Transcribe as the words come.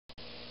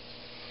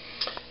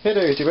Hey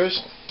there, YouTubers.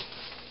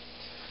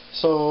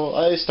 So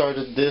I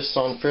started this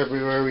on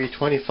February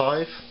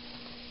 25.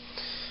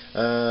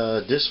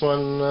 This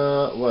one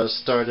was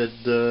started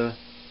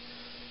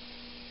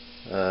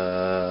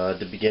at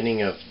the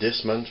beginning of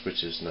this month,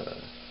 which is the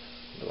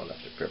one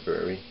after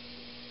February,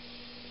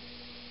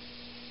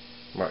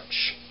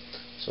 March.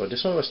 So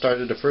this one was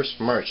started the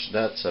 1st March.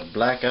 That's a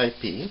black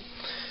IP.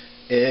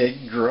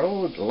 It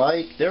growed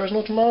like there is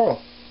no tomorrow.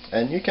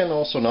 And you can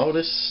also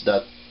notice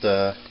that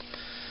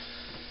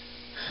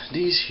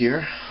these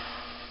here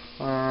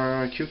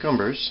are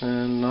cucumbers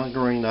and not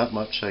growing that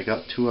much. I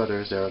got 2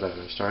 others there that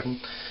are starting.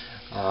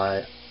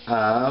 I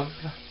have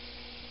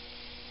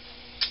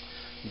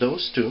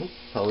those 2,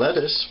 a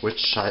lettuce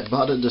which I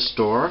bought at the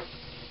store,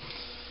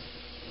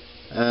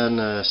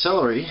 and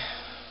celery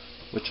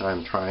which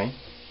I'm trying.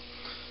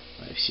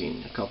 I've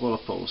seen a couple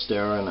of posts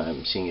there and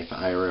I'm seeing if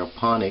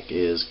Aeroponic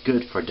is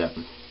good for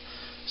them.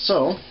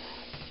 So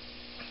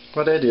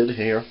what I did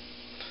here,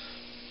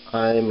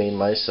 I made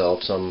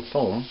myself some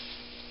foam.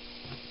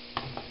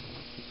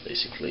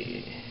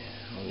 Basically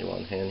only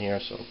one hand here,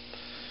 so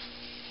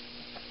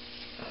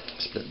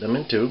split them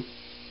in 2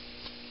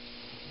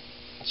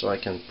 so I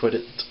can put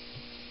it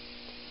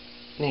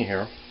in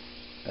here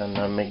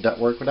and make that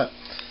work with that.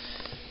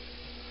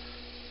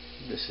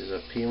 This is a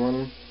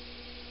P1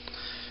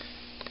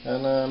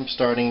 and I'm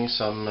starting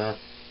some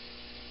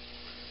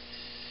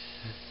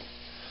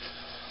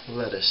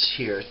lettuce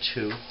here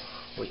too,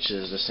 which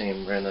is the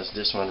same brand as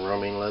this one,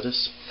 romaine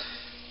lettuce.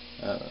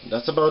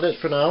 That's about it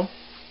for now.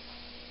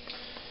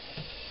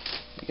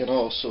 You can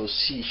also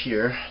see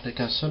here the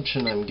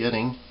consumption I'm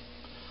getting.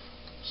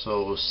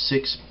 So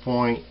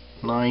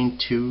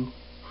 6.92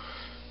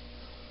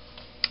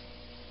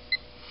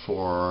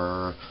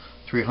 for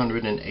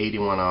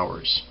 381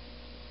 hours.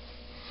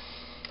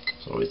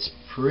 So it's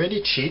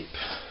pretty cheap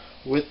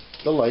with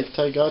the light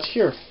I got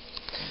here.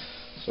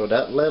 So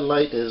that LED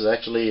light is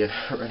actually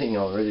running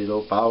on really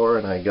low power,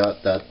 and I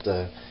got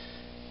that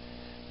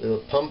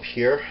little pump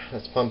here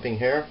that's pumping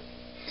here,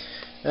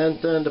 and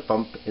then the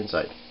pump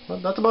inside. Well,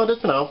 that's about it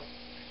for now.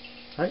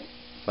 Alright,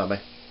 bye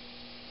bye.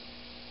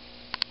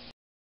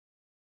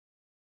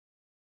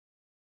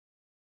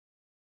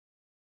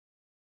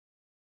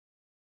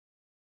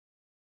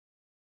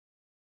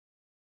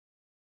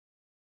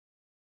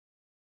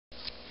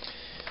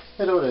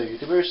 Hello there,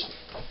 YouTubers.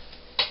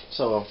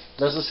 So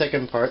that's the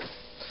second part.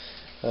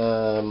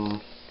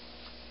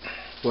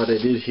 What I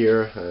did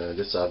here,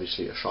 this is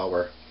obviously a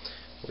shower,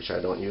 which I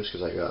don't use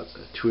because I got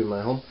 2 in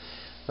my home.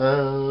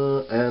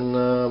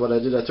 What I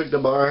did, I took the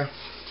bar,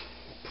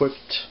 put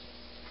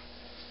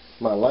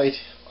my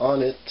light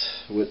on it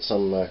with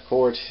some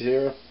cords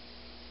here.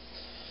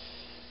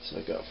 So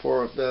I got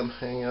 4 of them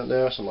hanging out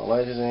there, so my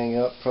light is hanging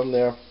up from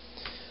there.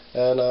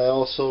 And I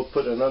also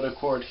put another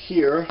cord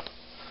here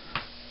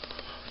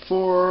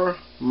for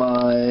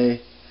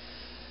my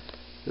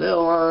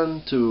little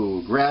one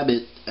to grab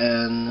it,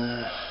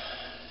 and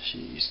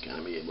she's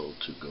gonna be able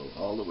to go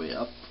all the way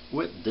up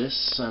with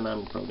this, and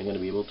I'm probably gonna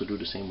be able to do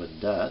the same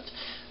with that.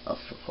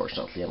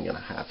 Unfortunately, I'm gonna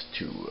have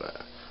to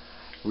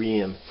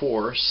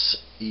reinforce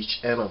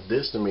each end of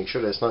this to make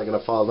sure that it's not gonna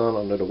fall down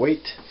under the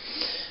weight.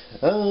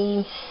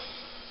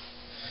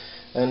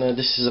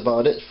 This is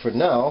about it for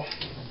now.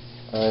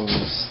 I'm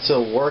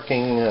still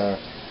working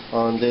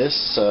on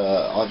this.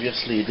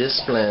 Obviously this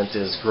plant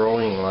is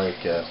growing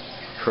like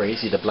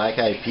crazy. The black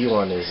IP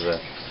one is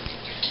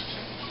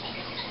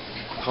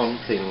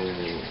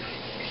pumping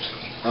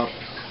up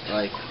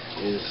like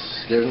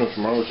there's no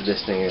tomorrow to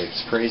this thing.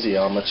 It's crazy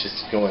how much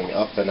it's going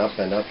up and up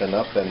and up and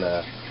up, and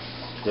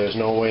there's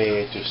no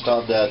way to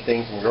stop that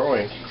thing from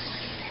growing.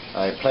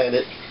 I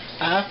planted it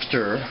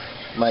after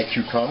my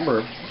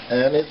cucumber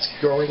and it's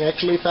growing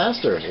actually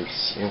faster.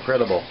 It's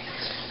incredible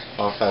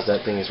how fast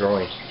that thing is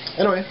growing.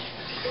 Anyway,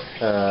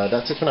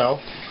 that's it for now.